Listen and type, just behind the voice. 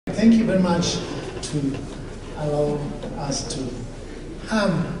thank you very much to allow us to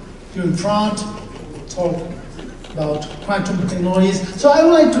have you in front, talk about quantum technologies. So I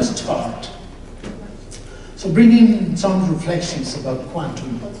would like to start. So bringing some reflections about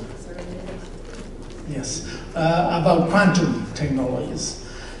quantum. Yes, about quantum technologies.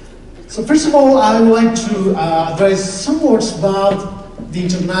 So first of all, I would like to address some words about the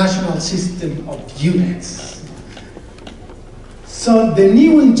international system of units. So the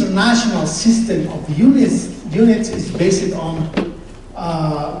new international system of units is based on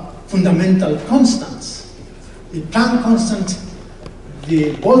fundamental constants. The Planck constant,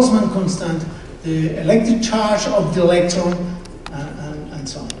 the Boltzmann constant, the electric charge of the electron, and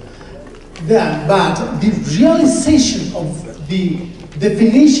so on. Then, but the realization of the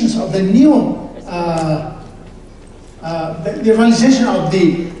definitions of the new, the realization of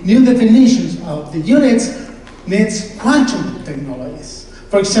the new definitions of the units needs quantum technologies.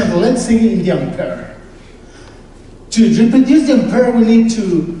 For example, let's think in the ampere. To reproduce the ampere, we need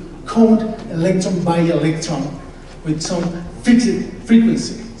to count electron by electron with some fixed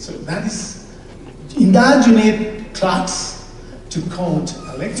frequency. So that is, in that you need clocks to count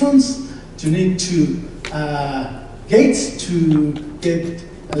electrons. You need gates to get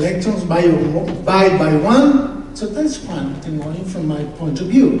electrons by one. So that's quantum technology from my point of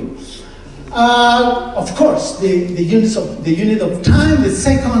view. Of course, the unit of time, the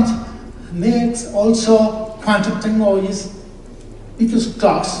second, needs also quantum technologies, because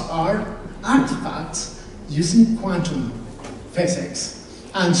clocks are artifacts using quantum physics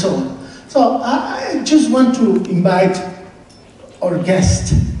and so on. So I just want to invite our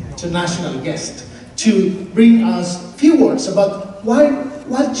guest, international guest, to bring us a few words about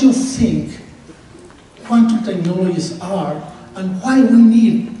what you think quantum technologies are and why we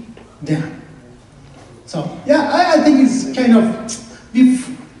need them. So yeah, I think it's kind of be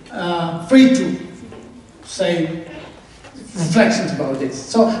free to say reflections about this.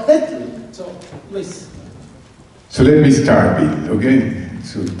 So please. So let me start, Bill, okay?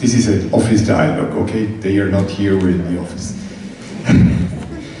 So this is an office dialogue, okay? They are not here, we're in the office.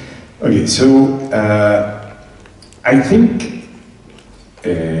 Okay, so I think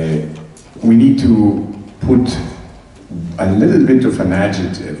we need to put a little bit of an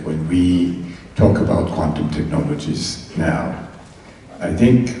adjective when we talk about quantum technologies now. I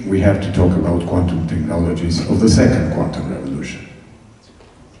think we have to talk about quantum technologies of the second quantum revolution.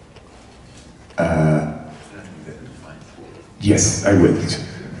 Yes, I will.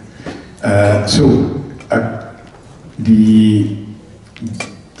 The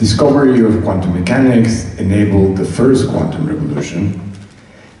discovery of quantum mechanics enabled the first quantum revolution,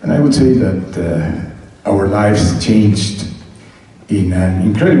 and I would say that our lives changed in an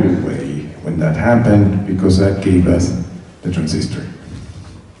incredible way when that happened, because that gave us the transistor.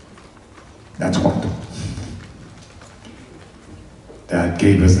 That's quantum. That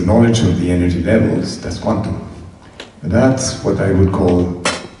gave us the knowledge of the energy levels, that's quantum. And that's what I would call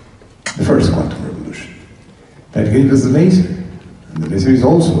the first quantum revolution. That gave us the laser. And the laser is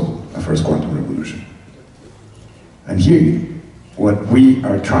also a first quantum revolution. And here, what we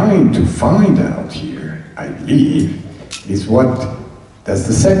are trying to find out here, I believe, is what does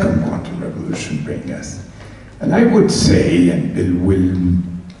the second quantum revolution bring us. And I would say, and Bill will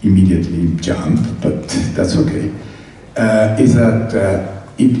immediately jump, but that's okay, is that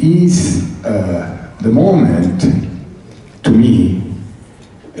it is the moment, to me,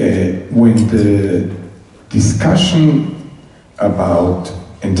 when the discussion about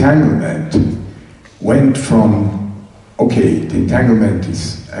entanglement went from, okay, the entanglement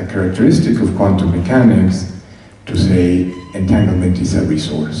is a characteristic of quantum mechanics, to say entanglement is a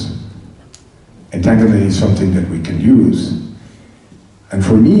resource. Entanglement is something that we can use. And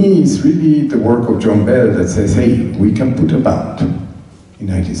for me, it's really the work of John Bell that says, hey, we can put a bound in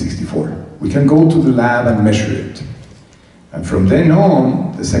 1964. We can go to the lab and measure it. And from then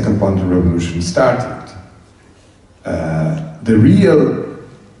on, the second quantum revolution started. The real,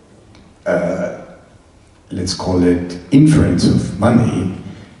 let's call it, inference of money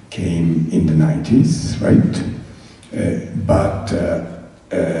came in the 90s, right?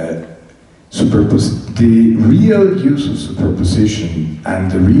 The real use of superposition and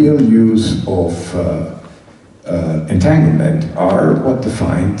the real use of entanglement are what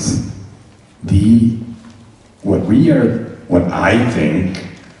defines what I think,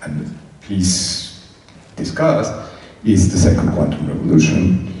 and please discuss, is the second quantum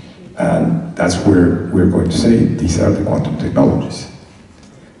revolution. And that's where we're going to say these are the quantum technologies.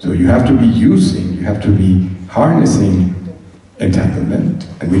 So you have to be harnessing entanglement,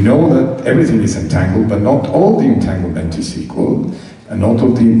 and we know that everything is entangled, but not all the entanglement is equal, And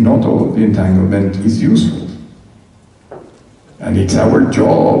not all of the entanglement is useful. And it's our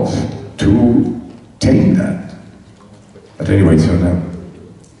job to tame that. But anyway, so now.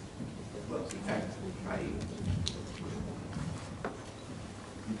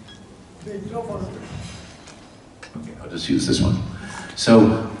 Okay, I'll just use this one.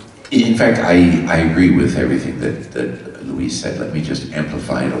 So, in fact, I agree with everything that Luis said. Let me just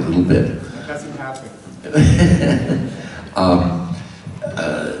amplify it a little bit. That doesn't happen.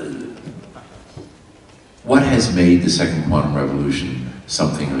 What has made the second quantum revolution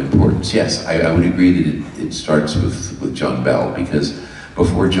something of importance? Yes, I would agree that it starts with John Bell, because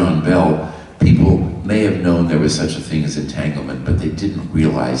before John Bell, people may have known there was such a thing as entanglement, but they didn't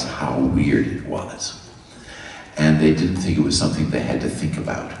realize how weird it was. And they didn't think it was something they had to think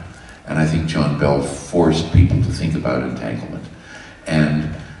about. And I think John Bell forced people to think about entanglement.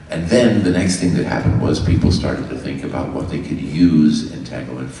 And then the next thing that happened was people started to think about what they could use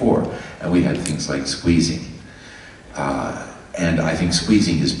entanglement for. And we had things like squeezing. And I think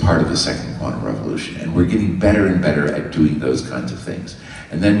squeezing is part of the second quantum revolution. And we're getting better and better at doing those kinds of things.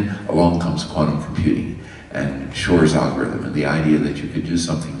 And then along comes quantum computing and Shor's algorithm and the idea that you could do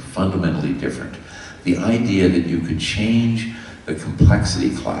something fundamentally different. The idea that you could change the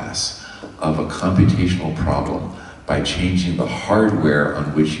complexity class of a computational problem by changing the hardware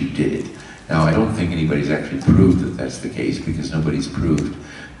on which you did it. Now, I don't think anybody's actually proved that that's the case, because nobody's proved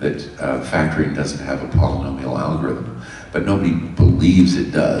that factoring doesn't have a polynomial algorithm, but nobody believes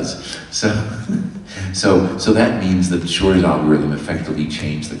it does. So that means that Shor's algorithm effectively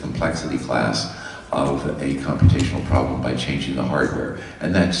changed the complexity class of a computational problem by changing the hardware,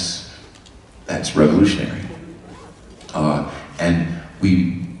 and that's revolutionary. And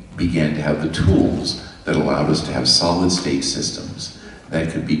we began to have the tools that allowed us to have solid-state systems that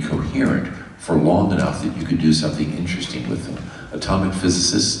could be coherent for long enough that you could do something interesting with them. Atomic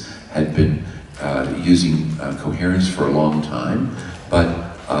physicists had been using coherence for a long time, but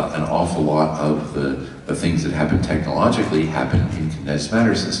an awful lot of the things that happen technologically happen in condensed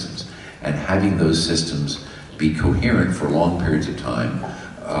matter systems. And having those systems be coherent for long periods of time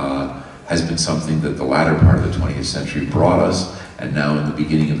has been something that the latter part of the 20th century brought us, and now in the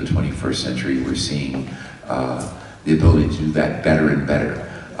beginning of the 21st century we're seeing the ability to do that better and better.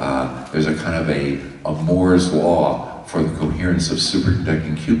 There's a kind of a Moore's law for the coherence of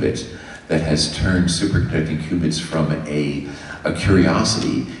superconducting qubits that has turned superconducting qubits from a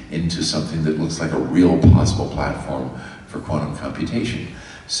curiosity into something that looks like a real possible platform for quantum computation.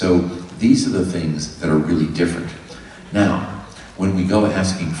 So these are the things that are really different. Now, when we go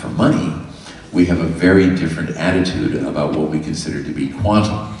asking for money, we have a very different attitude about what we consider to be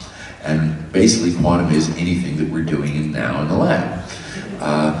quantum. And basically quantum is anything that we're doing now in the lab.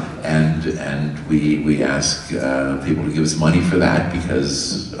 And we ask people to give us money for that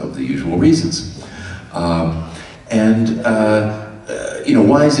because of the usual reasons. You know,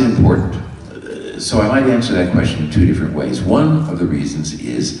 why is it important? So I might answer that question in two different ways. One of the reasons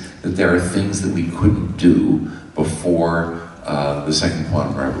is that there are things that we couldn't do before the second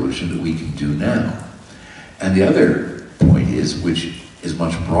quantum revolution that we can do now. And the other point is, which is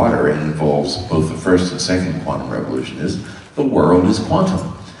much broader and involves both the first and second quantum revolution, is the world is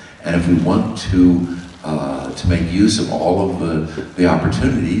quantum. And if we want to make use of all of the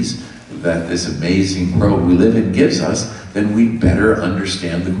opportunities that this amazing world we live in gives us, then we better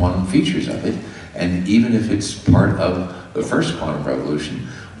understand the quantum features of it. And even if it's part of the first quantum revolution,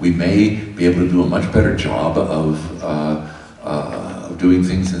 we may be able to do a much better job of doing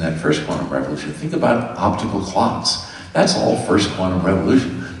things in that first quantum revolution. Think about optical clocks. That's all first quantum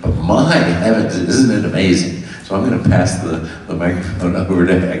revolution. But my heavens, isn't it amazing? So I'm going to pass the microphone over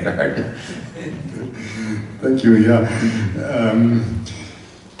to Eckhard. Thank you.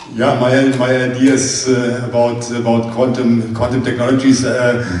 My ideas about quantum technologies.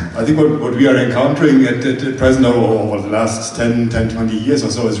 I think what we are encountering at present, or over the last 10, 20 years or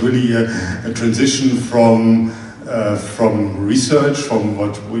so, is really a transition from research, from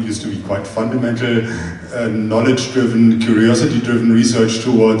what used to be quite fundamental, knowledge-driven, curiosity-driven research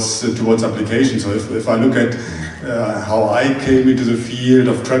towards application. So if I look at how I came into the field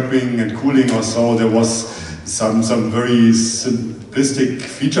of trapping and cooling or so, there was some very simplistic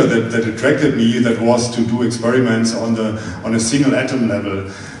feature that attracted me, that was to do experiments on a single atom level.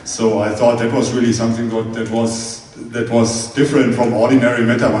 So I thought that was really something that was different from ordinary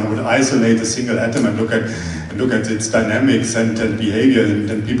matter. One would isolate a single atom and look at its dynamics and behavior, and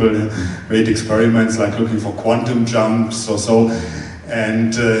then people made experiments like looking for quantum jumps or so.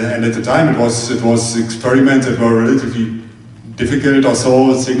 And at the time it was experiments that were relatively difficult or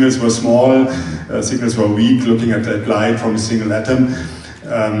so. Signals were small, signals were weak, looking at that light from a single atom.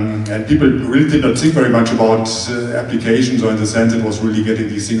 And people really did not think very much about applications, or in the sense it was really getting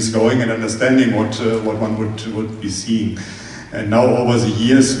these things going and understanding what one would be seeing. And now over the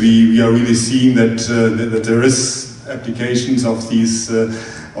years we are really seeing that there is applications of these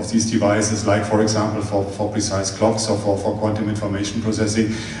devices, like for example for precise clocks or for quantum information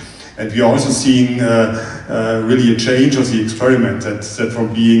processing. And we are also seeing really a change of the experiment, that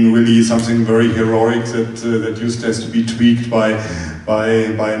from being really something very heroic that used to be tweaked by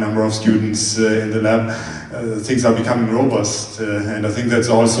a number of students in the lab, things are becoming robust, and I think that's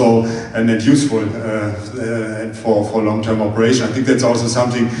also and useful and for long-term operation. I think that's also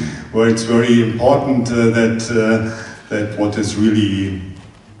something where it's very important that what is really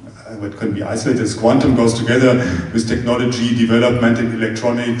what can be isolated as quantum goes together with technology development in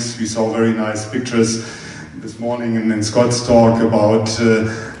electronics. We saw very nice pictures this morning in Scott's talk about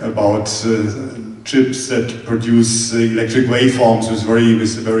chips that produce electric waveforms with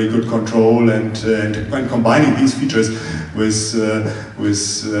very good control, and combining these features with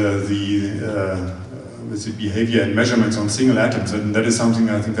the behavior and measurements on single atoms, and that is something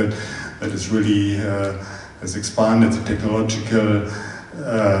I think that is really has expanded the technological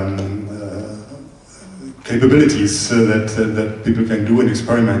capabilities that people can do in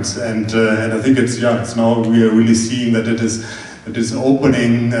experiments, and I think it's now we are really seeing that it is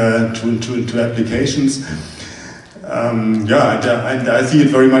opening to applications. And I see it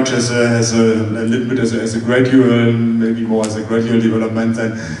very much as a little bit as a gradual, maybe more as a gradual development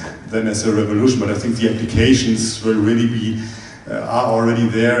than as a revolution. But I think the applications will really be are already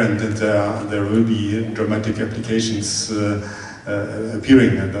there, and that there will be dramatic applications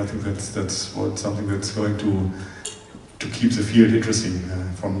appearing. And I think that's something that's going to keep the field interesting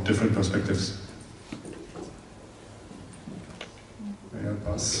from different perspectives.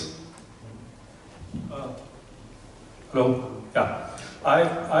 Hello. Yeah,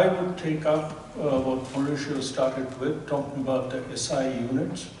 I would take up what Mauricio started with, talking about the SI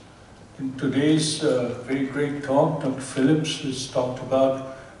units. In today's very great talk, Dr. Phillips has talked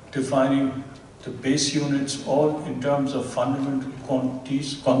about defining the base units all in terms of fundamental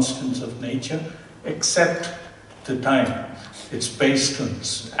quantities, constants of nature, except the time. It's based on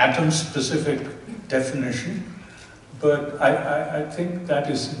atom-specific definition. But I think that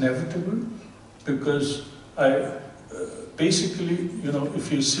is inevitable, because basically,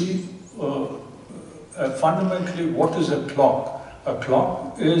 if you see fundamentally what is a clock? A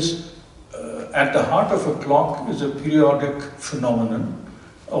clock is, at the heart of a clock is a periodic phenomenon,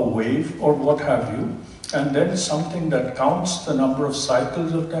 a wave or what have you, and then something that counts the number of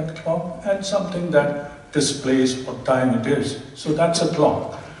cycles of that clock, and something that displays what time it is. So that's a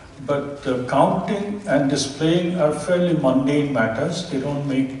clock. But the counting and displaying are fairly mundane matters. They don't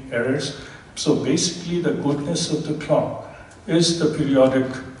make errors. So basically the goodness of the clock is the periodic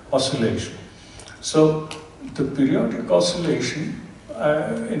oscillation. So the periodic oscillation,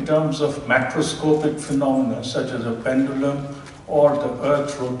 in terms of macroscopic phenomena such as a pendulum, or the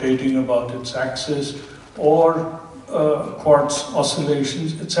Earth rotating about its axis, or quartz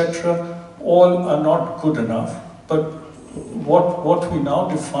oscillations, etc., all are not good enough. But what we now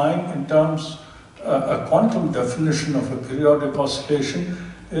define in terms a quantum definition of a periodic oscillation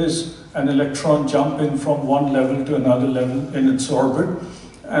is an electron jumping from one level to another level in its orbit,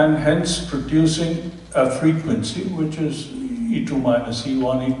 and hence producing a frequency which is E2 minus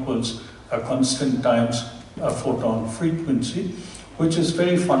E1 equals a constant times a photon frequency, which is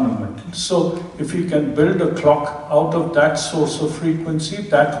very fundamental. So if you can build a clock out of that source of frequency,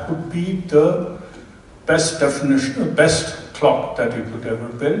 that would be the best definition, best clock that you could ever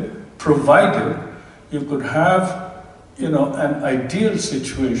build, provided you could have, an ideal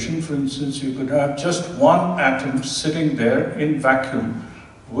situation. For instance, you could have just one atom sitting there in vacuum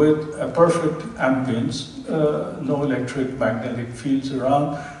with a perfect ambience, no electric magnetic fields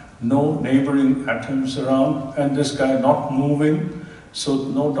around, no neighboring atoms around, and this guy not moving, so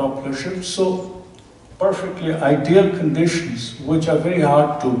no Doppler shift. So perfectly ideal conditions, which are very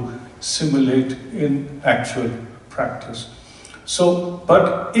hard to simulate in actual practice. So,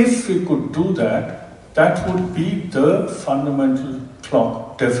 but if we could do that, that would be the fundamental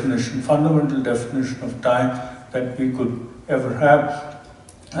clock definition, fundamental definition of time that we could ever have.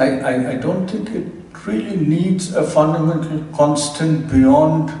 I don't think it really needs a fundamental constant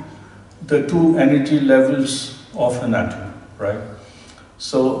beyond the two energy levels of an atom, right?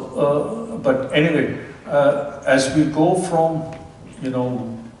 So, but anyway, as we go from,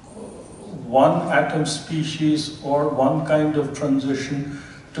 one atom species or one kind of transition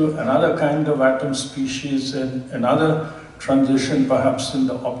to another kind of atom species and another transition perhaps in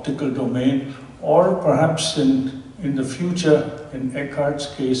the optical domain, or perhaps in the future, in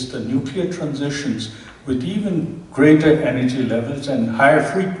Eckhart's case, the nuclear transitions with even greater energy levels and higher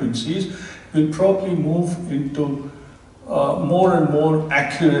frequencies will probably move into more and more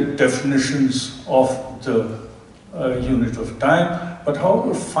accurate definitions of the unit of time. But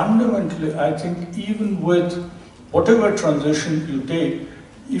however, fundamentally, I think even with whatever transition you take,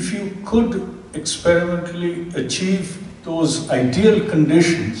 if you could experimentally achieve those ideal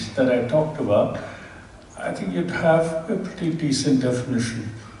conditions that I talked about, I think you'd have a pretty decent definition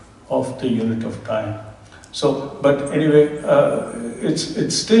of the unit of time. So, but anyway,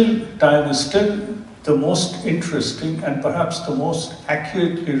 it's still, time is still the most interesting and perhaps the most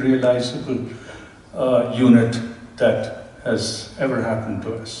accurately realizable unit that has ever happened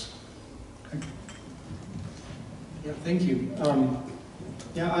to us. Thank you. Yeah, thank you.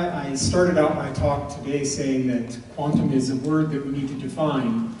 I started out my talk today saying that quantum is a word that we need to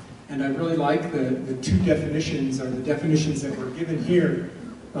define, and I really like the two definitions, or the definitions that were given here.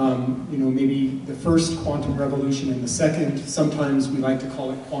 Maybe the first quantum revolution and the second. Sometimes we like to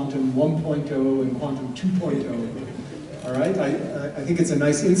call it quantum 1.0 and quantum 2.0. All right, I think it's a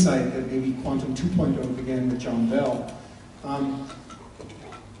nice insight that maybe quantum 2.0 began with John Bell.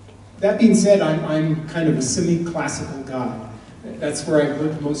 That being said, I'm kind of a semi-classical guy. That's where I've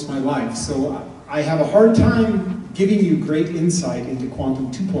lived most of my life. So I have a hard time giving you great insight into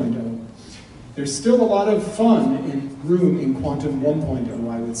quantum 2.0. There's still a lot of fun and room in quantum 1.0,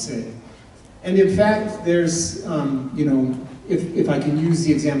 I would say. And in fact, there's, if I can use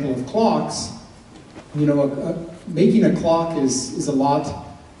the example of clocks, making a clock is a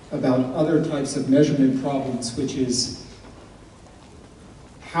lot about other types of measurement problems, which is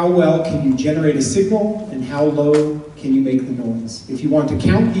how well can you generate a signal and how low can you make the noise. If you want to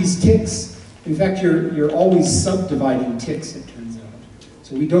count these ticks, in fact, you're always subdividing ticks, it turns out.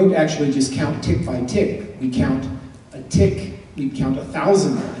 So we don't actually just count tick by tick. We count a tick, we count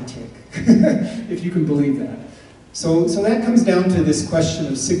 1,000 a tick, if you can believe that. So that comes down to this question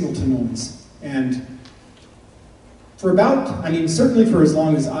of signal to noise. And for certainly for as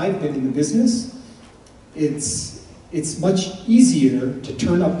long as I've been in the business, it's much easier to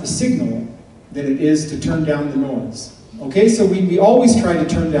turn up the signal than it is to turn down the noise. Okay, so we always try to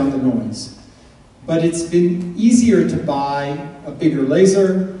turn down the noise. But it's been easier to buy a bigger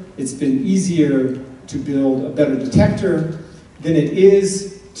laser, it's been easier to build a better detector than it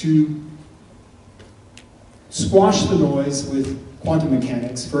is to squash the noise with quantum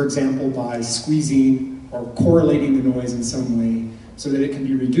mechanics, for example, by squeezing or correlating the noise in some way so that it can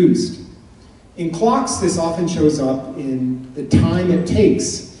be reduced. In clocks, this often shows up in the time it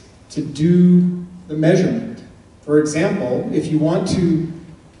takes to do the measurement. For example, if you want to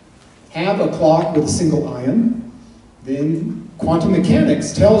have a clock with a single ion, then quantum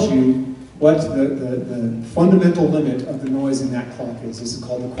mechanics tells you what the fundamental limit of the noise in that clock is. This is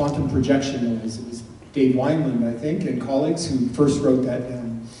called the quantum projection noise. It was Dave Wineland, I think, and colleagues who first wrote that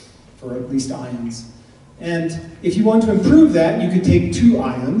down for at least ions. And if you want to improve that, you could take two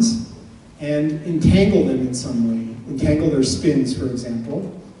ions and entangle them in some way, entangle their spins, for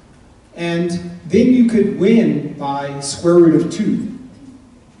example. And then you could win by square root of 2.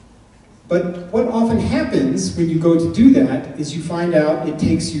 But what often happens when you go to do that is you find out it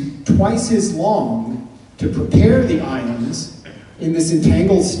takes you twice as long to prepare the ions in this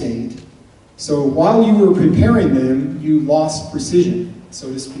entangled state. So while you were preparing them, you lost precision,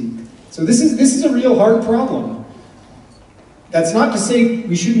 so to speak. So this is a real hard problem. That's not to say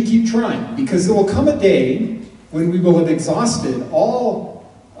we shouldn't keep trying, because there will come a day when we will have exhausted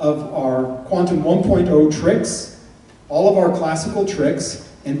all of our quantum 1.0 tricks, all of our classical tricks,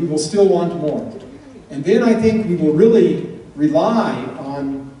 and we will still want more. And then I think we will really rely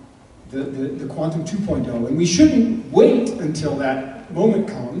on the quantum 2.0, and we shouldn't wait until that moment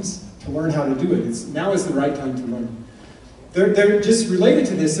comes to learn how to do it. Now is the right time to learn. They're just related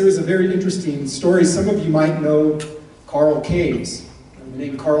to this, there is a very interesting story. Some of you might know Carl Caves, the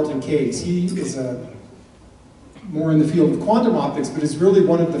name Carlton Caves. He is more in the field of quantum optics, but is really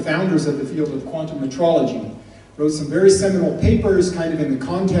one of the founders of the field of quantum metrology. Wrote some very seminal papers kind of in the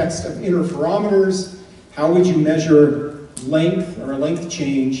context of interferometers. How would you measure length or a length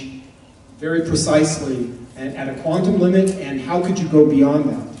change very precisely at a quantum limit, and how could you go beyond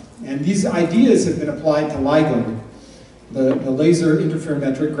that? And these ideas have been applied to LIGO, the Laser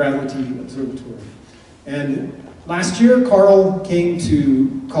Interferometric Gravity Observatory. And last year, Carl came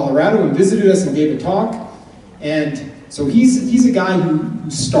to Colorado and visited us and gave a talk. And so he's a guy who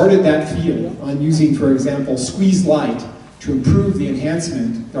started that field on using, for example, squeezed light to improve the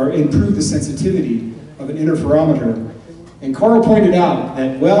enhancement or improve the sensitivity of an interferometer. And Carl pointed out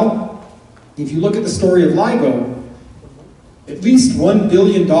that, well, if you look at the story of LIGO, at least $1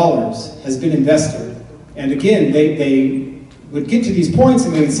 billion has been invested. And again, they would get to these points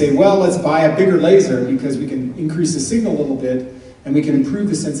and they would say, well, let's buy a bigger laser because we can increase the signal a little bit and we can improve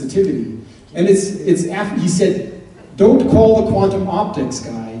the sensitivity. And he said, don't call the quantum optics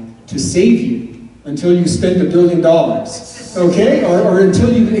guy to save you until you spend $1 billion, okay? Or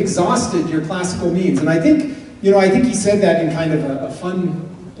until you've exhausted your classical means. And I think, I think he said that in kind of a fun,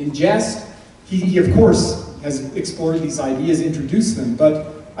 in jest. He of course has explored these ideas, introduced them, but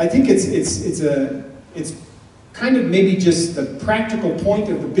I think it's kind of maybe just the practical point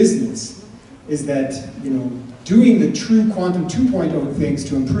of the business is that, doing the true quantum 2.0 things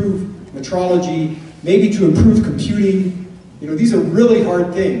to improve metrology, maybe to improve computing, these are really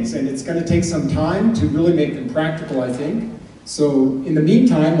hard things, and it's going to take some time to really make them practical, I think. So in the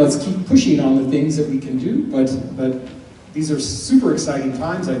meantime, let's keep pushing on the things that we can do, but these are super exciting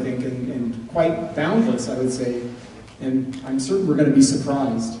times, I think, and quite boundless, I would say, and I'm certain we're going to be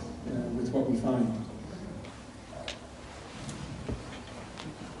surprised with what we find.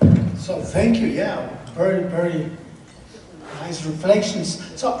 So thank you, yeah, very, very nice reflections.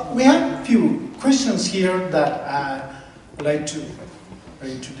 So we have a few questions here that I would like to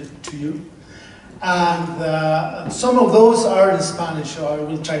bring to you. And some of those are in Spanish, so I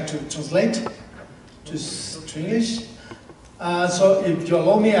will try to translate to English. So if you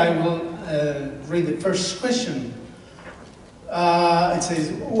allow me, I will read the first question. It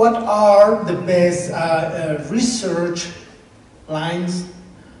says, what are the best research lines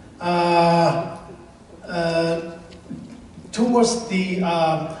towards the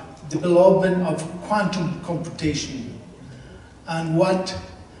development of quantum computation, and what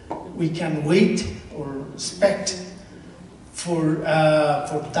we can wait or expect for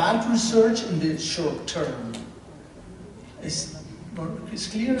that research in the short term? Is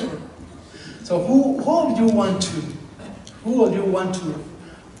clear? So who would you want to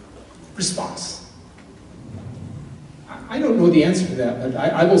respond? I don't know the answer to that, but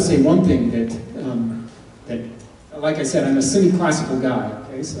I will say one thing that, like I said, I'm a semi-classical guy,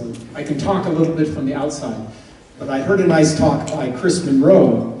 okay, so I can talk a little bit from the outside. But I heard a nice talk by Chris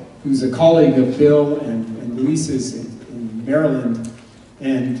Monroe, who's a colleague of Bill and Luis's in Maryland,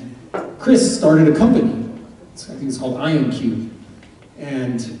 and Chris started a company, I think it's called IMQ,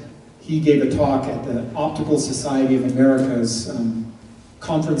 and he gave a talk at the Optical Society of America's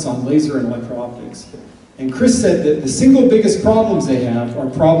conference on laser and electro-optics. And Chris said that the single biggest problems they have are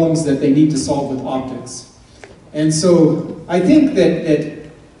problems that they need to solve with optics. And so I think that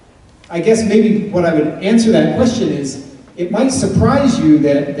I guess maybe what I would answer that question is, it might surprise you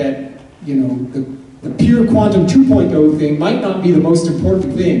that the pure quantum 2.0 thing might not be the most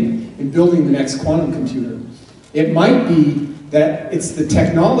important thing in building the next quantum computer. It might be that it's the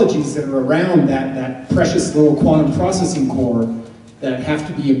technologies that are around that precious little quantum processing core that have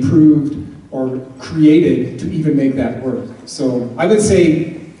to be improved or created to even make that work. So I would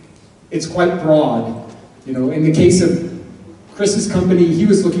say it's quite broad. In the case of Chris's company, he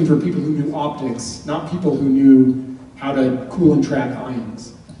was looking for people who knew optics, not people who knew how to cool and track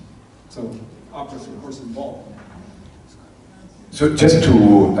ions. So optics are of course involved. So just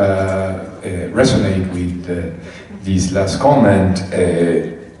to resonate with this last comment,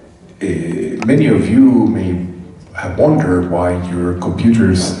 many of you may have wondered why your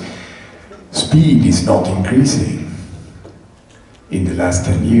computer's speed is not increasing in the last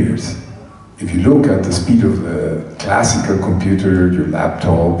 10 years. If you look at the speed of the classical computer, your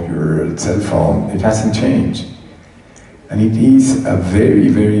laptop, your cell phone, it hasn't changed. And it is a very,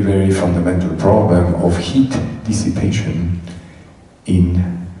 very, very fundamental problem of heat dissipation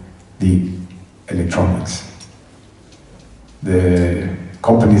in the electronics. The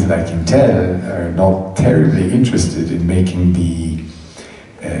companies like Intel are not terribly interested in making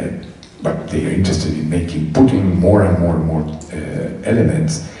but they are interested in putting more and more and more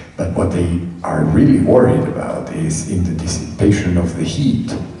elements. But what they are really worried about is in the dissipation of the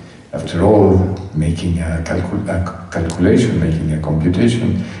heat. After all, making a calculation, making a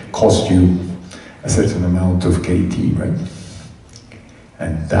computation costs you a certain amount of KT, right?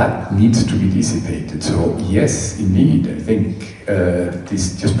 And that needs to be dissipated. So yes, indeed, I think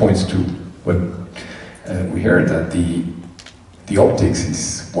this just points to what we heard, that the optics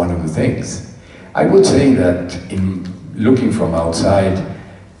is one of the things. I would say that in looking from outside,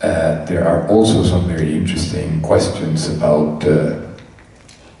 there are also some very interesting questions about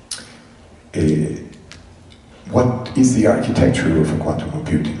what is the architecture of a quantum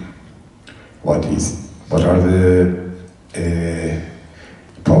computing? What are the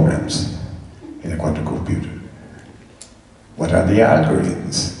programs in a quantum computer?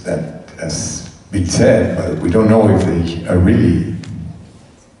 algorithms that, as been said, but we don't know if they are really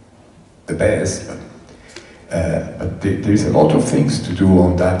the best, but there's a lot of things to do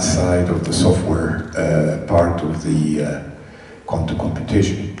on that side of the software part of the quantum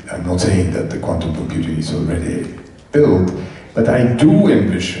computation. I'm not saying that the quantum computing is already built, but I do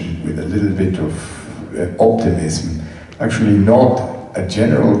envision, with a little bit of optimism, actually not a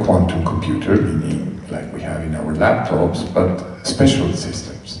general quantum computer, meaning like we have in our laptops, but special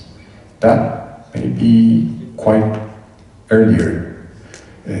systems. That may be quite earlier.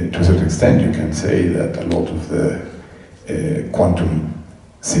 To a certain extent, you can say that a lot of the quantum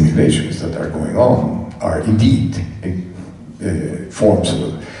simulations that are going on are indeed forms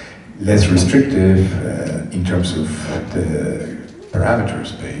of less restrictive in terms of the parameter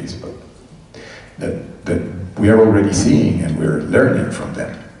space, but that we are already seeing and we're learning from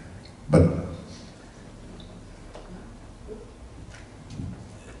them. But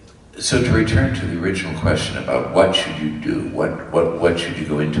so to return to the original question about what should you do, what should you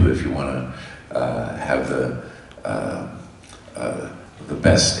go into if you want to have the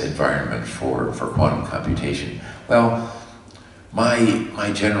best environment for quantum computation? Well,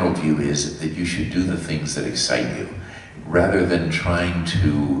 my general view is that you should do the things that excite you, rather than trying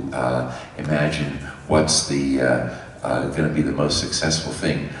to imagine what's the going to be the most successful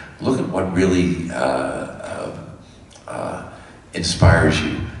thing. Look at what really inspires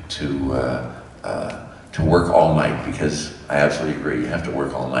you to work all night, because I absolutely agree, you have to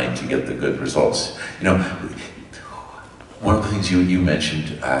work all night to get the good results. You know, one of the things you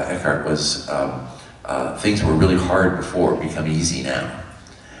mentioned, Eckhart, was things were really hard before become easy now.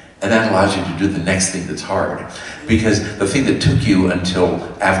 And that allows you to do the next thing that's hard. Because the thing that took you until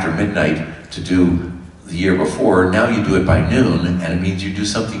after midnight to do the year before, now you do it by noon, and it means you do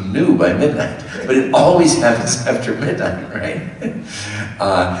something new by midnight. But it always happens after midnight, right?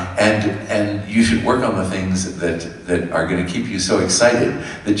 And you should work on the things that are going to keep you so excited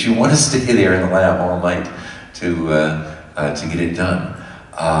that you want to stay there in the lab all night to get it done.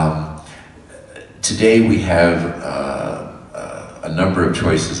 Today we have a number of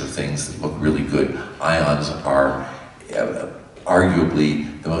choices of things that look really good. Ions are arguably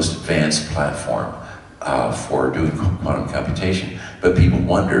the most advanced platform for doing quantum computation, but people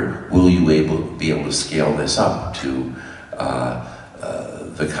wonder, will you be able to scale this up to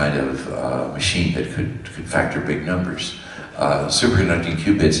the kind of machine that could factor big numbers? Superconducting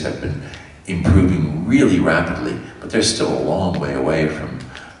qubits have been improving really rapidly, but they're still a long way away from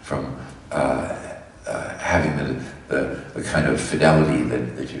having the kind of fidelity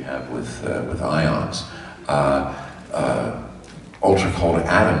that you have with ions. Ultra-cold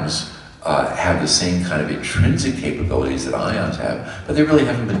atoms have the same kind of intrinsic capabilities that ions have, but they really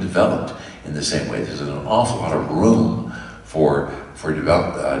haven't been developed in the same way. There's an awful lot of room for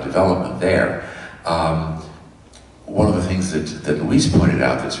development there. One of the things that Luis pointed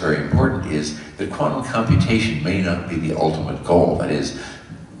out that's very important is that quantum computation may not be the ultimate goal, that is,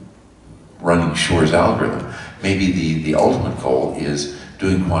 running Shor's algorithm. Maybe the ultimate goal is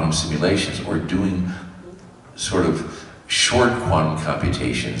doing quantum simulations or doing sort of short quantum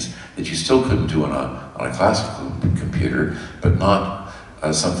computations that you still couldn't do on a classical computer, but not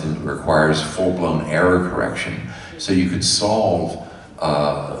something that requires full-blown error correction. So you could solve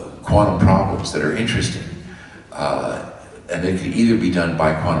quantum problems that are interesting. And it could either be done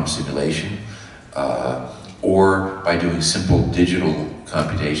by quantum simulation or by doing simple digital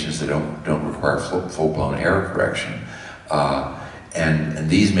computations that don't require full-blown error correction. And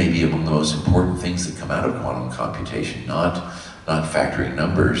these may be among the most important things that come out of quantum computation, not factoring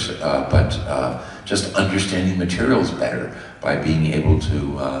numbers, but just understanding materials better by being able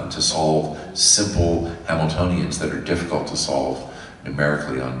to solve simple Hamiltonians that are difficult to solve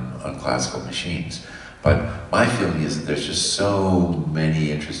numerically on classical machines. But my feeling is that there's just so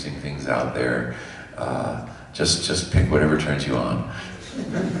many interesting things out there. Just pick whatever turns you on.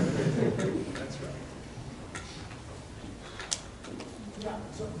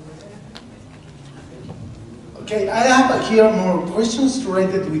 Okay, I have here more questions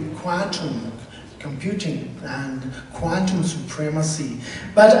related with quantum computing and quantum supremacy,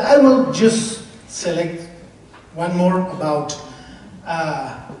 but I will just select one more about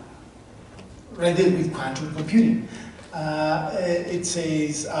related with quantum computing. It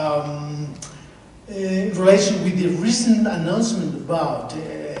says, in relation with the recent announcement about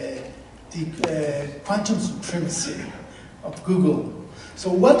the quantum supremacy of Google.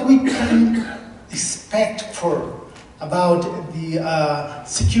 So what we can expect about the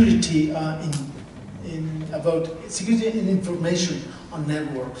security about security in information on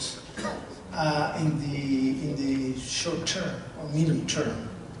networks in the short term or medium term.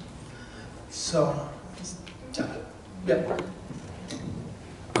 So, yeah.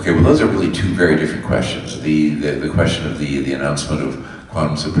 Okay, well, those are really two very different questions. The question of the announcement of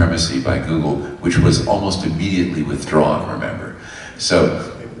quantum supremacy by Google, which was almost immediately withdrawn, remember?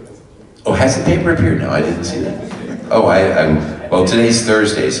 So, oh, has the paper appeared now? I didn't see that. Oh, well, today's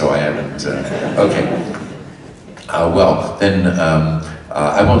Thursday, so I haven't, okay. Well, then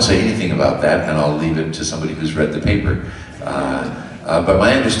I won't say anything about that, and I'll leave it to somebody who's read the paper. But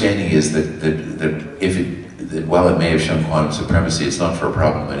my understanding is that while it may have shown quantum supremacy, it's not for a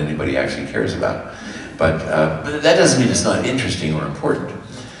problem that anybody actually cares about. But that doesn't mean it's not interesting or important.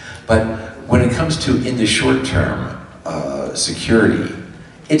 But when it comes to, in the short term, security,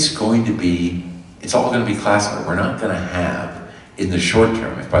 it's all going to be classical. We're not going to have, in the short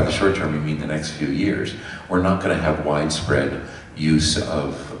term, if by the short term you mean the next few years, we're not going to have widespread use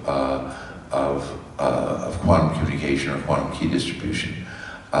of quantum communication or quantum key distribution.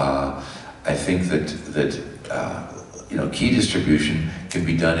 I think that key distribution can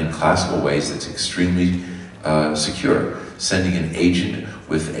be done in classical ways that's extremely secure. Sending an agent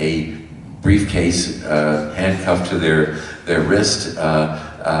with a briefcase handcuffed to their wrist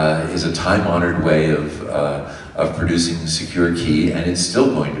is a time-honored way of producing secure key, and it's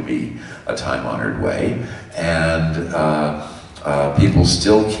still going to be a time-honored way. And people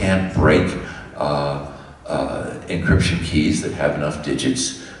still can't break encryption keys that have enough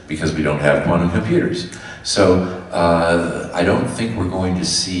digits because we don't have quantum computers. So I don't think we're going to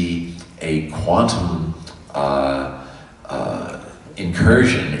see a quantum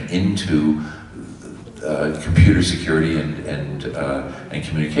incursion into computer security and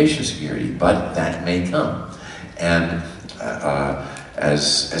communication security, but that may come. And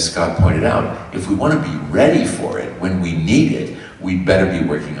as Scott pointed out, if we want to be ready for it when we need it, we'd better be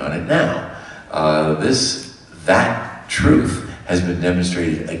working on it now. That truth has been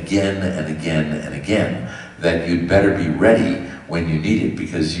demonstrated again and again and again, that you'd better be ready when you need it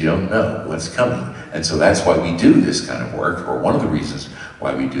because you don't know what's coming. And so that's why we do this kind of work, or one of the reasons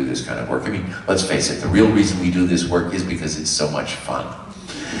why we do this kind of work. I mean, let's face it, the real reason we do this work is because it's so much fun.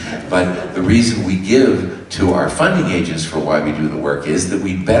 But the reason we give to our funding agents for why we do the work is that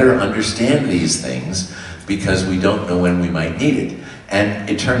we better understand these things because we don't know when we might need it. And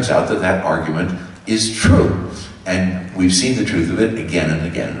it turns out that that argument is true. And we've seen the truth of it again and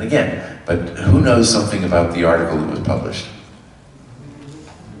again and again. But who knows something about the article that was published?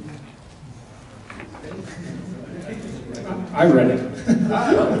 I read it.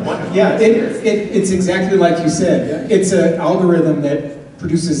 Yeah, it's exactly like you said. It's an algorithm that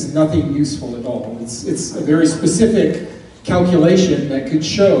produces nothing useful at all. It's a very specific calculation that could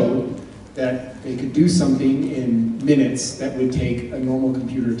show that they could do something in minutes that would take a normal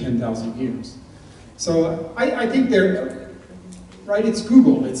computer 10,000 years. So I think they're, right, it's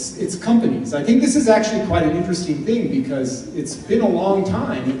Google, it's companies. I think this is actually quite an interesting thing because it's been a long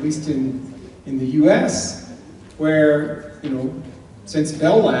time, at least in the US, where, since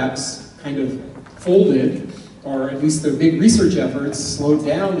Bell Labs kind of folded, or at least their big research efforts slowed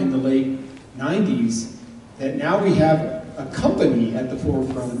down in the late 90s, that now we have a company at the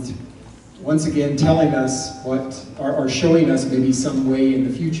forefront, once again telling us or showing us maybe some way in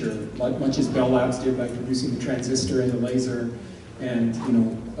the future, like much as Bell Labs did by producing the transistor and the laser and,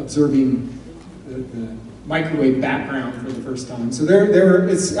 observing the microwave background for the first time. So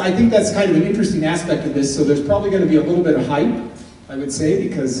I think that's kind of an interesting aspect of this. So there's probably going to be a little bit of hype, I would say,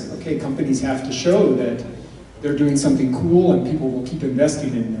 because, okay, companies have to show that they're doing something cool and people will keep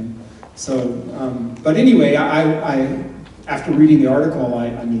investing in them. So, but anyway, I after reading the article,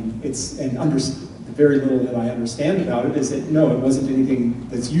 I mean, the very little that I understand about it is that, no, it wasn't anything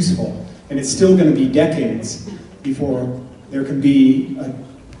that's useful. And it's still going to be decades before there can be a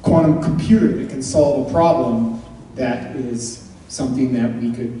quantum computer that can solve a problem that is something that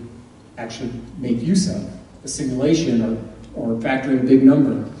we could actually make use of, a simulation or factor in a big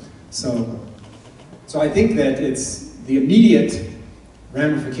number. So I think that it's the immediate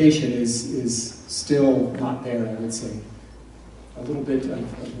ramification is still not there, I would say. A little bit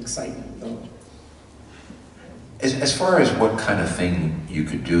of excitement, though. As far as what kind of thing you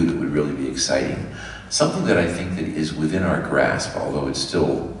could do that would really be exciting, something that I think that is within our grasp, although it's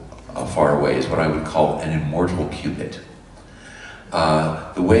still far away, is what I would call an immortal qubit.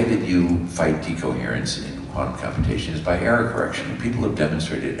 The way that you fight decoherence in quantum computation is by error correction. And people have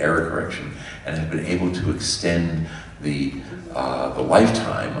demonstrated error correction and have been able to extend the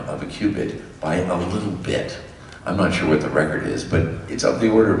lifetime of a qubit by a little bit. I'm not sure what the record is, but it's of the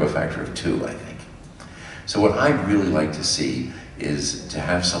order of a factor of 2, I think. So what I'd really like to see is to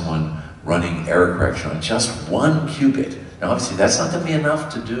have someone running error correction on just one qubit Now obviously that's not going to be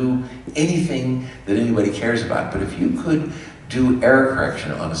enough to do anything that anybody cares about, but if you could do error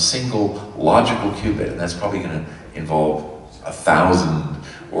correction on a single logical qubit, and that's probably going to involve 1,000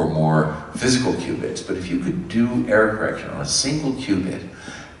 or more physical qubits, but if you could do error correction on a single qubit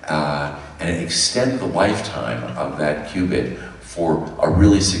and extend the lifetime of that qubit for a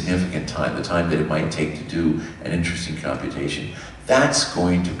really significant time, the time that it might take to do an interesting computation, that's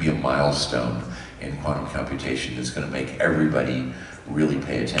going to be a milestone in quantum computation that's going to make everybody really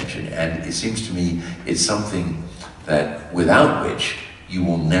pay attention. And it seems to me it's something that without which you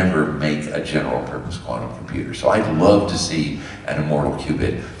will never make a general purpose quantum computer. So I'd love to see an immortal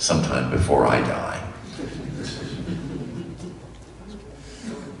qubit sometime before I die.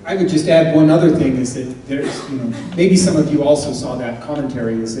 I would just add one other thing, is that there's, maybe some of you also saw that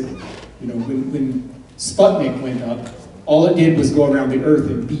commentary, is that, when Sputnik went up, all it did was go around the Earth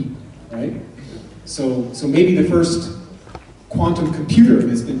and beep, right? So maybe the first quantum computer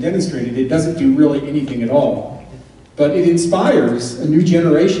that's been demonstrated, it doesn't do really anything at all. But it inspires a new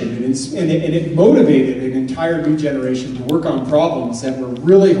generation, and it motivated an entire new generation to work on problems that were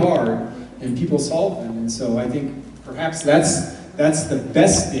really hard, and people solved them. And so I think perhaps that's the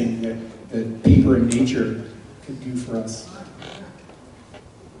best thing that paper and nature could do for us.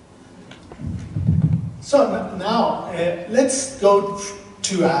 So now, let's go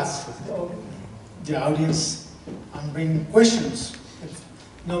to ask the audience and bring questions. If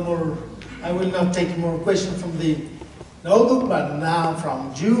no more, I will not take more questions from the notebook, but now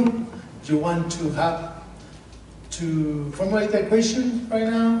from you. Do you want to formulate a question right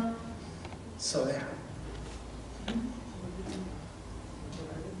now? So there.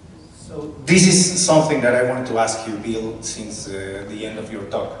 So this is something that I wanted to ask you, Bill, since the end of your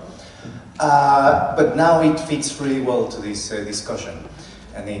talk. But now it fits really well to this discussion.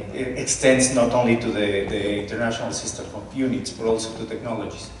 And it extends not only to the international system of units, but also to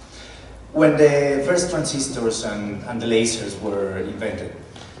technologies. When the first transistors and the lasers were invented,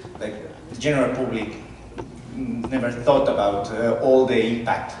 like, the general public never thought about all the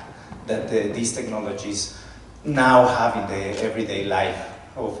impact that these technologies now have in the everyday life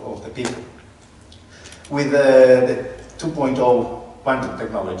of the people. With the 2.0 quantum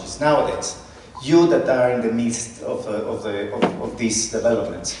technologies nowadays, you that are in the midst of these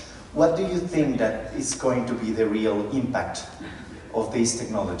developments, what do you think that is going to be the real impact of these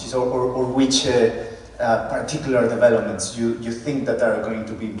technologies, or which particular developments you think that are going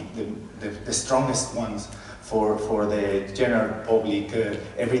to be the strongest ones for the general public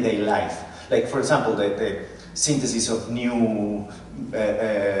everyday life? Like, for example, the synthesis of new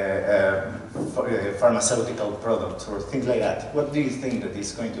pharmaceutical products or things like that. What do you think that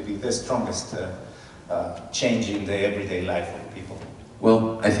is going to be the strongest change in the everyday life of people?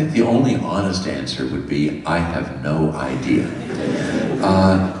 Well, I think the only honest answer would be, I have no idea.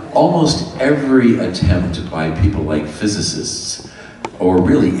 Almost every attempt by people like physicists, or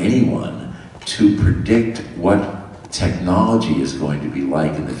really anyone, to predict what technology is going to be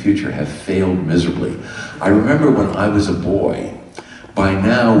like in the future have failed miserably. I remember when I was a boy, by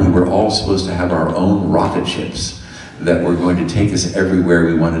now we were all supposed to have our own rocket ships that were going to take us everywhere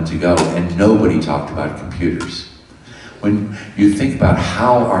we wanted to go, and nobody talked about computers. When you think about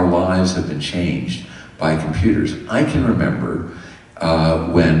how our lives have been changed by computers, I can remember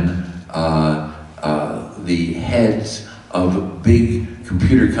when the heads of big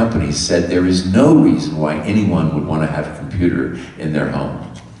computer companies said there is no reason why anyone would want to have a computer in their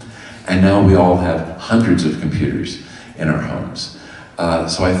home. And now we all have hundreds of computers in our homes.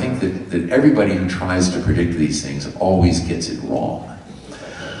 So I think that everybody who tries to predict these things always gets it wrong.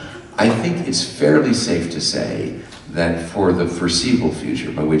 I think it's fairly safe to say that for the foreseeable future,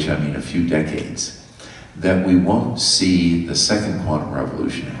 by which I mean a few decades, that we won't see the second quantum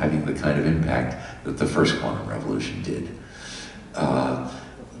revolution having the kind of impact that the first quantum revolution did.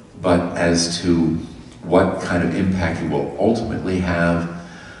 But as to what kind of impact it will ultimately have,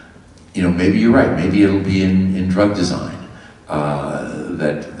 maybe you're right, maybe it'll be in drug design,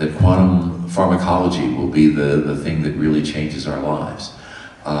 that quantum pharmacology will be the thing that really changes our lives.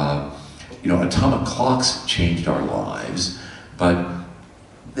 Atomic clocks changed our lives, but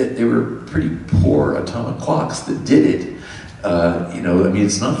they were pretty poor atomic clocks that did it.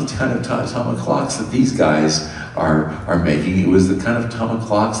 It's not the kind of atomic clocks that these guys are making. It was the kind of atomic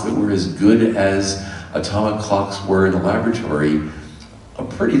clocks that were as good as atomic clocks were in the laboratory a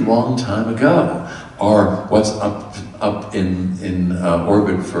pretty long time ago, or what's up in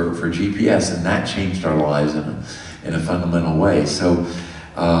orbit for GPS, and that changed our lives in a fundamental way. So,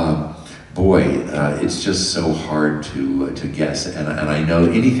 boy, it's just so hard to guess, and I know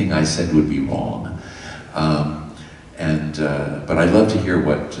anything I said would be wrong. But I'd love to hear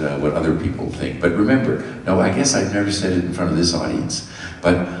what other people think. But remember, no, I guess I've never said it in front of this audience,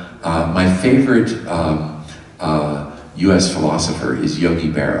 but my favorite US philosopher is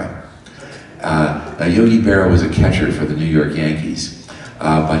Yogi Berra. Now Yogi Berra was a catcher for the New York Yankees,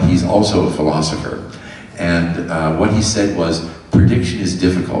 but he's also a philosopher. And what he said was, prediction is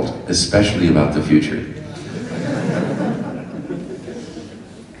difficult, especially about the future.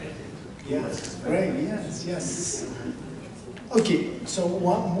 Yes, great, yes. Okay, so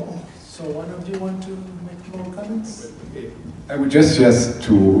one of you want to make more comments? I would just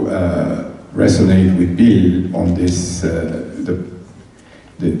to resonate with Bill on this, the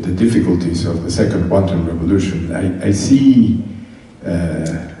difficulties of the second quantum revolution. I see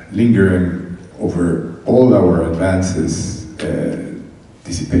lingering over all our advances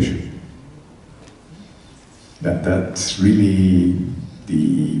dissipation. That's really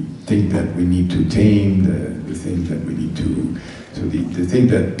the thing that we need to tame, the thing that we need to... So the thing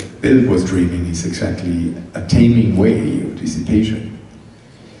that Bill was dreaming is exactly a taming way of dissipation.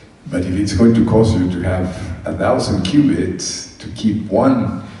 But if it's going to cause you to have 1,000 qubits to keep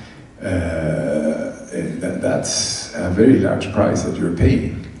one, that's a very large price that you're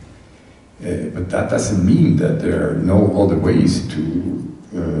paying. But that doesn't mean that there are no other ways to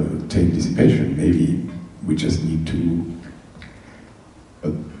tame dissipation. Maybe we just need to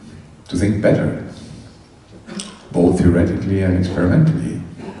think better, both theoretically and experimentally.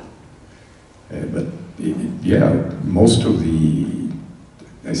 But yeah,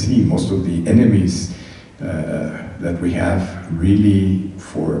 I see most of the enemies that we have really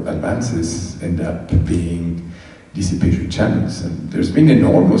for advances end up being dissipation channels. And there's been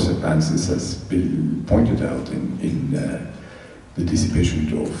enormous advances, as Bill pointed out, in the dissipation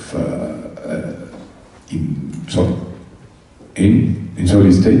of in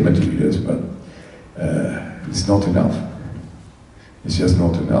solid state materials, but it's not enough. It's just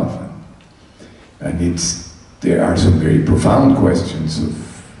not enough. And there are some very profound questions of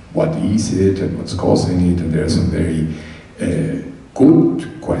what is it and what's causing it, and there are some very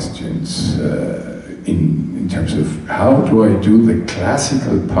good questions in terms of how do I do the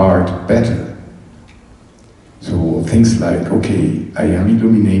classical part better. So things like, okay, I am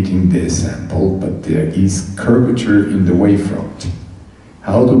illuminating this sample, but there is curvature in the wavefront.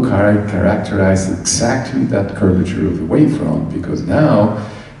 How to characterize exactly that curvature of the wavefront? Because now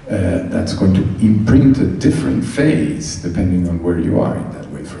that's going to imprint a different phase depending on where you are in that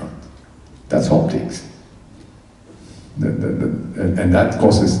wavefront. That's optics. And that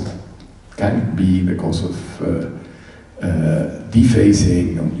can be the cause of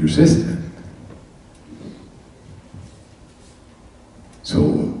dephasing of your system.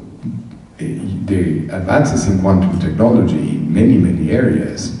 So the advances in quantum technology in many, many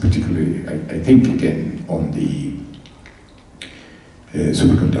areas, particularly I think again on the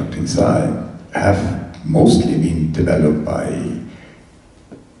superconducting side, have mostly been developed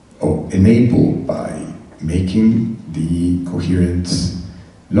enabled by making the coherence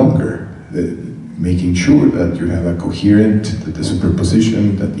longer, making sure that you have a coherent, that the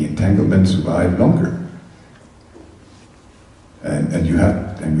superposition, that the entanglements survive longer.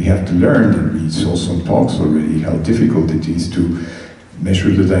 And we have to learn, and we saw some talks already, how difficult it is to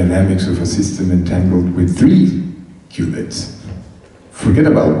measure the dynamics of a system entangled with 3 qubits. Forget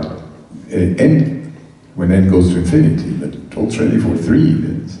about n, when n goes to infinity, but already for 3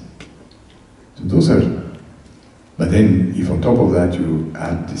 bits. So those are, but then if on top of that you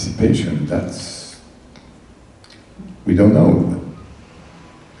add dissipation, we don't know.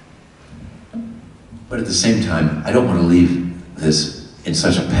 But at the same time, I don't want to leave this in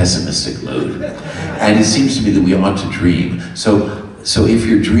such a pessimistic mood. And it seems to me that we ought to dream. So if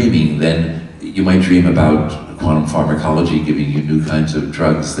you're dreaming, then you might dream about quantum pharmacology giving you new kinds of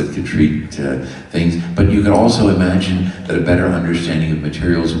drugs that could treat things, but you could also imagine that a better understanding of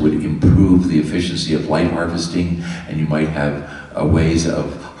materials would improve the efficiency of light harvesting, and you might have ways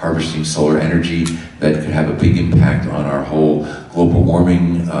of harvesting solar energy that could have a big impact on our whole global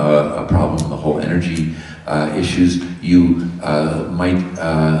warming problem, the whole energy issues. You might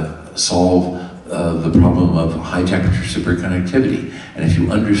solve the problem of high temperature superconductivity. And if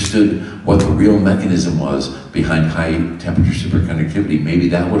you understood what the real mechanism was behind high temperature superconductivity, maybe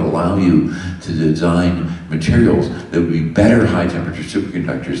that would allow you to design materials that would be better high temperature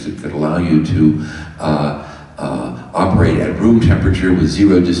superconductors that could allow you to operate at room temperature with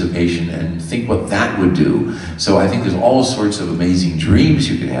zero dissipation, and think what that would do. So I think there's all sorts of amazing dreams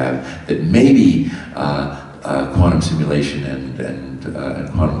you could have that maybe quantum simulation and and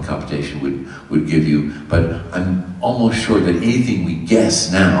quantum computation would give you, but I'm almost sure that anything we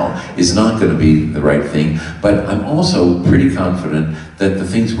guess now is not going to be the right thing, but I'm also pretty confident that the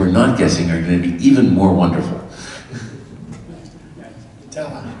things we're not guessing are going to be even more wonderful.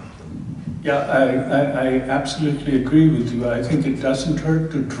 Yeah, I absolutely agree with you. I think it doesn't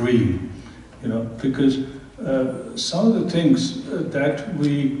hurt to dream, you know, because some of the things that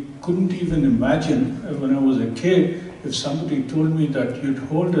we couldn't even imagine when I was a kid, if somebody told me that you'd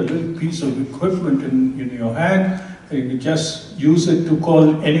hold a little piece of equipment in your hand, and you just use it to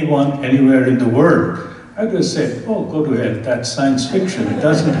call anyone, anywhere in the world, I would have said, oh, go to hell, that's science fiction, it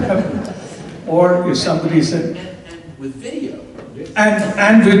doesn't happen. Or if somebody said... And with video.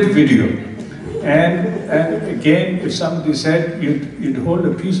 And with video. And again, if somebody said you'd hold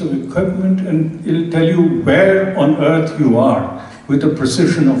a piece of equipment and it'll tell you where on earth you are with a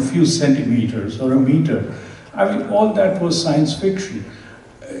precision of a few centimeters or a meter. I mean, all that was science fiction.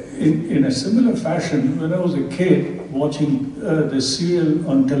 In a similar fashion, when I was a kid watching the serial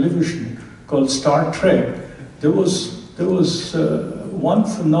on television called Star Trek, there was one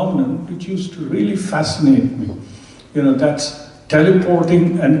phenomenon which used to really fascinate me. You know, that's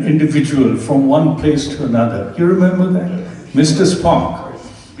teleporting an individual from one place to another. You remember that? Mr. Spock.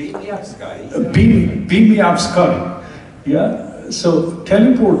 Beam me up, Scotty. Beam me up, Scotty. Yeah, so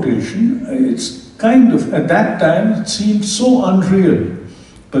teleportation, it's kind of, at that time, it seemed so unreal.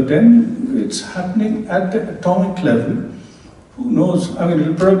 But then it's happening at the atomic level. Who knows? I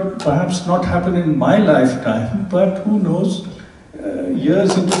mean, it'll perhaps not happen in my lifetime, but who knows,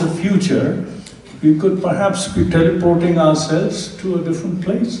 years into the future, we could perhaps be teleporting ourselves to a different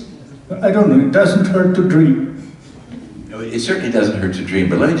place. I don't know, it doesn't hurt to dream. No, it certainly doesn't hurt to dream,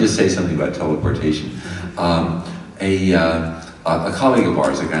 but let me just say something about teleportation. A colleague of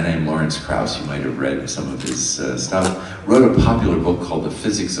ours, a guy named Lawrence Krauss, you might have read some of his stuff, wrote a popular book called The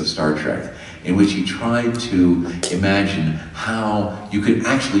Physics of Star Trek, in which he tried to imagine how you could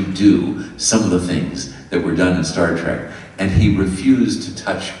actually do some of the things that were done in Star Trek. And he refused to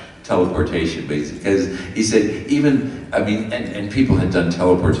touch teleportation, basically, because he said even, I mean, and people had done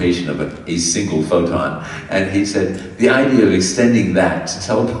teleportation of a single photon, and he said the idea of extending that to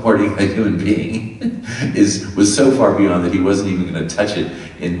teleporting a human being was so far beyond that he wasn't even going to touch it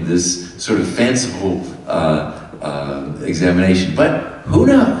in this sort of fanciful examination. But who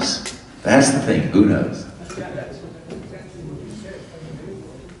knows? That's the thing, who knows?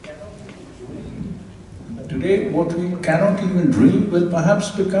 Today, what we cannot even dream will perhaps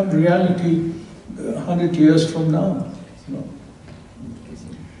become reality 100 years from now. You know?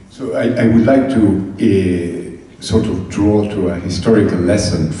 So I would like to sort of draw to a historical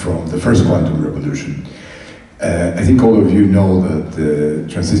lesson from the first quantum revolution. I think all of you know that the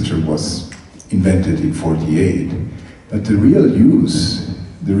transistor was invented in '48, but the real use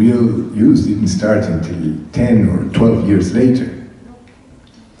didn't start until 10 or 12 years later.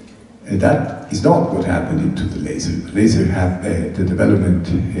 And that is not what happened into the laser. The laser, the development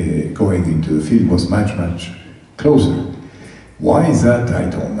going into the field was much, much closer. Why is that? I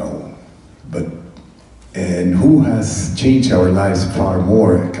don't know. But, and who has changed our lives far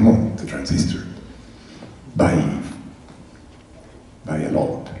more? Come on, the transistor. By a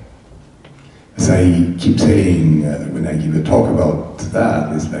lot. As I keep saying when I give a talk about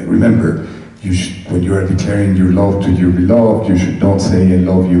that, it's like, remember, when you are declaring your love to your beloved, you should not say I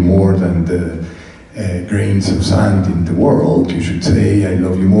love you more than the grains of sand in the world. You should say I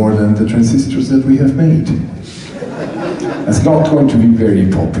love you more than the transistors that we have made. That's not going to be very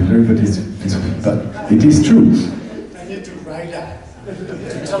popular, but it is true. I need to write that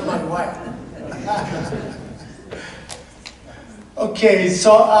to tell my wife. Okay,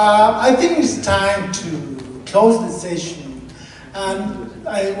 so I think it's time to close the session, and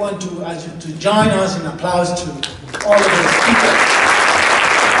I want to ask you to join us in applause to all of the speakers.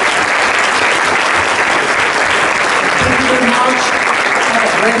 Thank you very much. Have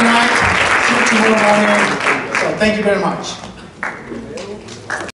a great night. See you tomorrow morning. So thank you very much.